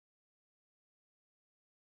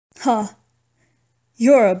Huh,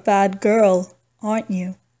 you're a bad girl, aren't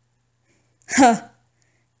you? Huh,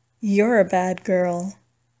 you're a bad girl,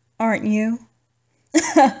 aren't you?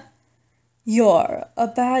 You're a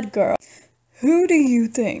bad girl. Who do you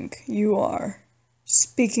think you are,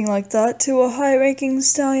 speaking like that to a high-ranking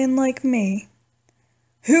stallion like me?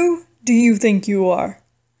 Who do you think you are,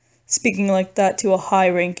 speaking like that to a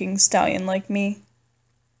high-ranking stallion like me?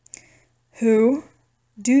 Who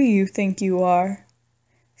do you think you are,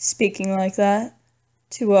 speaking like that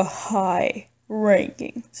to a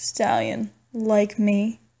high-ranking stallion like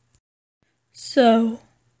me? So,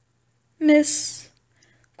 Miss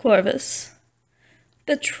Corvus,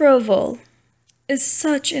 betrothal is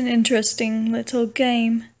such an interesting little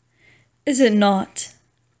game, is it not?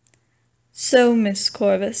 So, Miss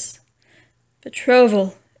Corvus,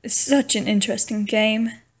 betrothal is such an interesting game,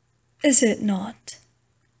 is it not?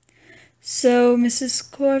 So,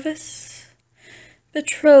 Mrs. Corvus,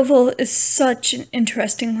 betrothal is such an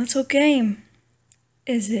interesting little game,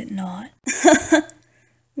 is it not?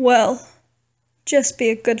 Well, just be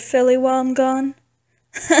a good filly while I'm gone.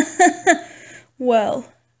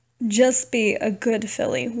 Well, just be a good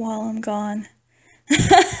filly while I'm gone.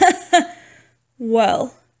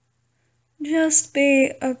 Well, just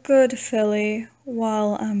be a good filly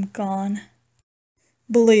while I'm gone.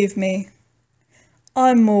 Believe me,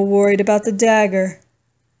 I'm more worried about the dagger.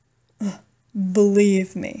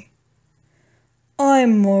 Believe me,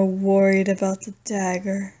 I'm more worried about the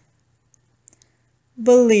dagger.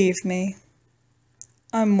 Believe me,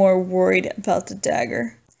 I'm more worried about the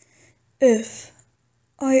dagger. If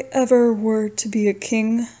I ever were to be a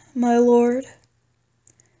king, my lord,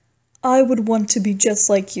 I would want to be just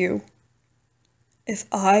like you. If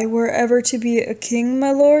I were ever to be a king,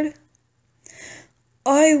 my lord,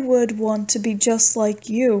 I would want to be just like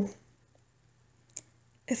you.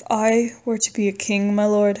 If I were to be a king, my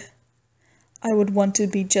lord, I would want to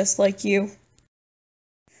be just like you.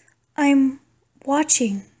 I'm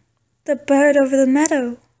watching the bird over the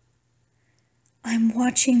meadow. I'm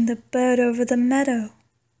watching the bird over the meadow.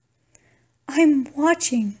 I'm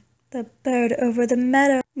watching the bird over the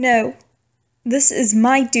meadow. No, this is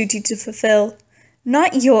my duty to fulfill,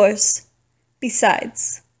 not yours.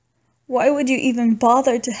 Besides, why would you even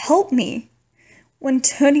bother to help me? When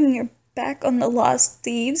turning your back on the lost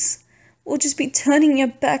thieves will just be turning your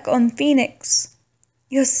back on Phoenix,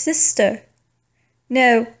 your sister.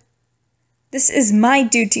 No, this is my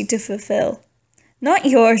duty to fulfill, not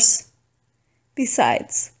yours.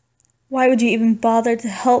 Besides, why would you even bother to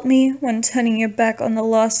help me when turning your back on the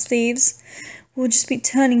lost thieves will just be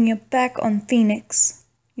turning your back on Phoenix,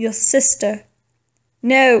 your sister?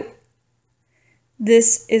 No,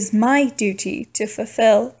 this is my duty to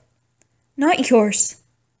fulfill, not yours.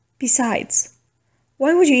 Besides,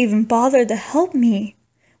 why would you even bother to help me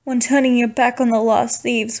when turning your back on the lost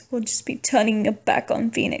thieves will just be turning your back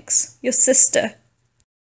on Phoenix, your sister?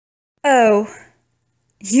 Oh,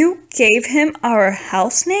 you gave him our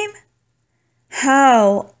house name?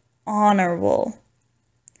 How honorable.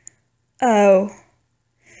 Oh,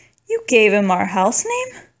 you gave him our house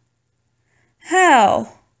name? How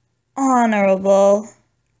honorable.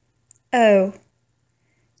 Oh,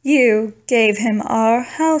 you gave him our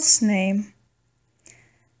house name.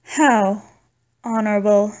 How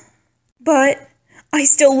honorable. But I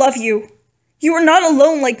still love you. You are not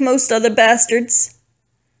alone like most other bastards.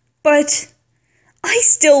 But I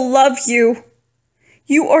still love you.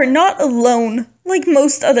 You are not alone like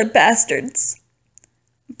most other bastards.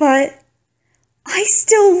 But I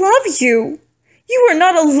still love you. You are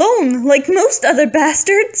not alone like most other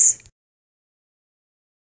bastards.